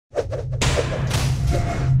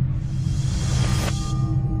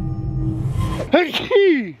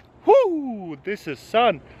Hey, whoo, this is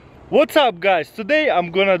Sun. What's up, guys? Today I'm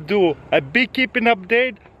gonna do a beekeeping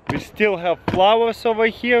update. We still have flowers over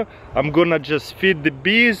here. I'm gonna just feed the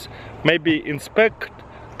bees, maybe inspect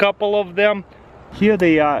a couple of them. Here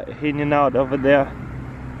they are hanging out over there.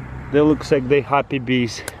 They look like they happy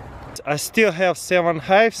bees. I still have 7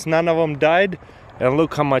 hives, none of them died, and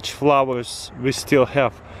look how much flowers we still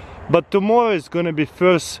have. But tomorrow is gonna be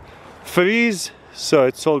first freeze, so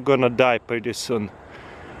it's all gonna die pretty soon.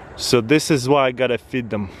 So this is why I gotta feed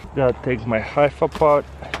them. Gotta take my hive apart.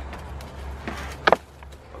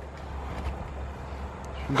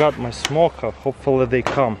 Got my smoker, hopefully they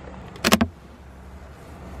come.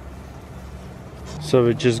 So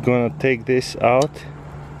we're just gonna take this out.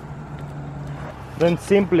 Then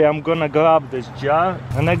simply I'm gonna grab this jar,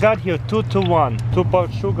 and I got here 2 to 1, 2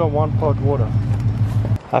 parts sugar, 1 part water.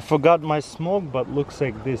 I forgot my smoke, but looks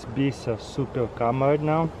like these bees are super calm right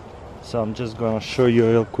now. So I'm just gonna show you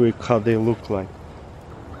real quick how they look like.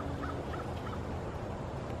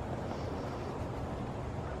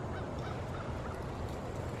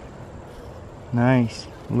 Nice,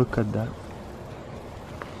 look at that.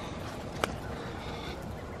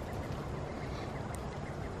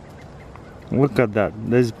 Look at that,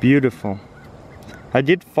 that's beautiful. I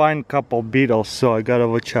did find a couple beetles, so I gotta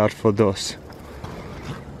watch out for those.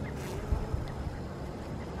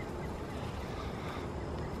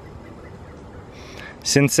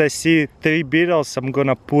 Since I see 3 beetles, I'm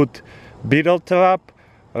gonna put beetle trap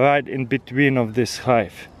right in between of this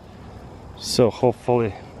hive. So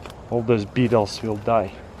hopefully all those beetles will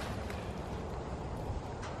die.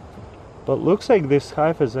 But looks like this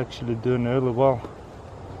hive is actually doing really well.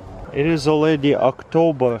 It is already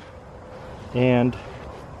October, and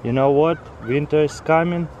you know what? Winter is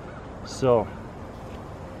coming, so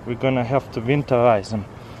we're gonna have to winterize them.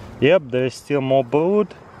 Yep, there is still more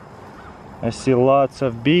brood. I see lots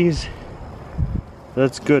of bees.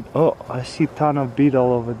 That's good. Oh, I see a ton of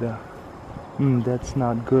beetle over there. That's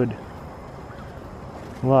not good.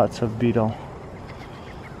 Lots of beetle.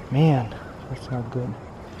 Man, that's not good.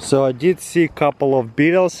 So I did see a couple of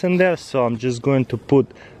beetles in there, so I'm just going to put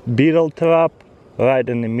beetle trap right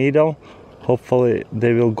in the middle. Hopefully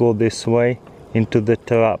they will go this way into the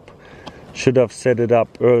trap. Should have set it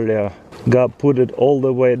up earlier. Gotta put it all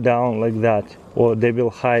the way down like that, or they will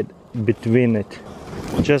hide between it,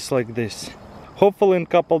 just like this. Hopefully in a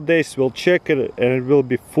couple days we'll check it and it will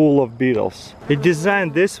be full of beetles. It's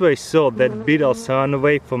designed this way so that beetles run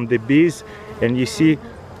away from the bees, and you see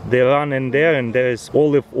they run in there and there is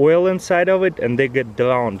olive oil inside of it and they get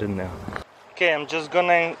drowned in there. Okay, I'm just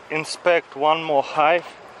gonna inspect one more hive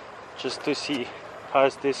just to see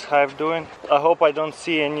how's this hive doing. I hope I don't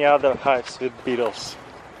see any other hives with beetles.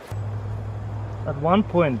 At one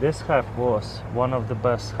point this hive was one of the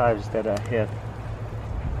best hives that I had.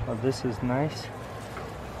 Oh, this is nice.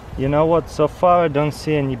 You know what, so far I don't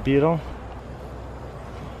see any beetle.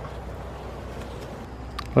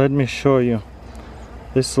 Let me show you.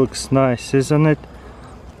 This looks nice, isn't it?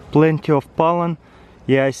 Plenty of pollen.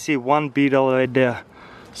 Yeah, I see 1 beetle right there.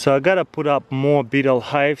 So I gotta put up more beetle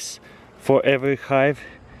hives for every hive,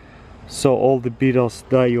 so all the beetles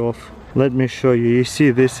die off. Let me show you. You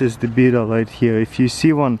see, this is the beetle right here. If you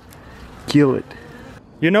see one, kill it.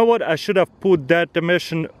 You know what? I should have put that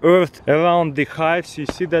emission earth around the hives. You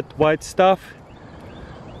see that white stuff?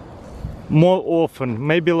 More often,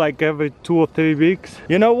 maybe like every 2 or 3 weeks.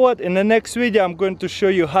 You know what? In the next video I'm going to show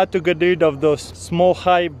you how to get rid of those small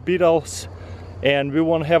hive beetles, and we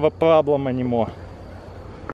won't have a problem anymore.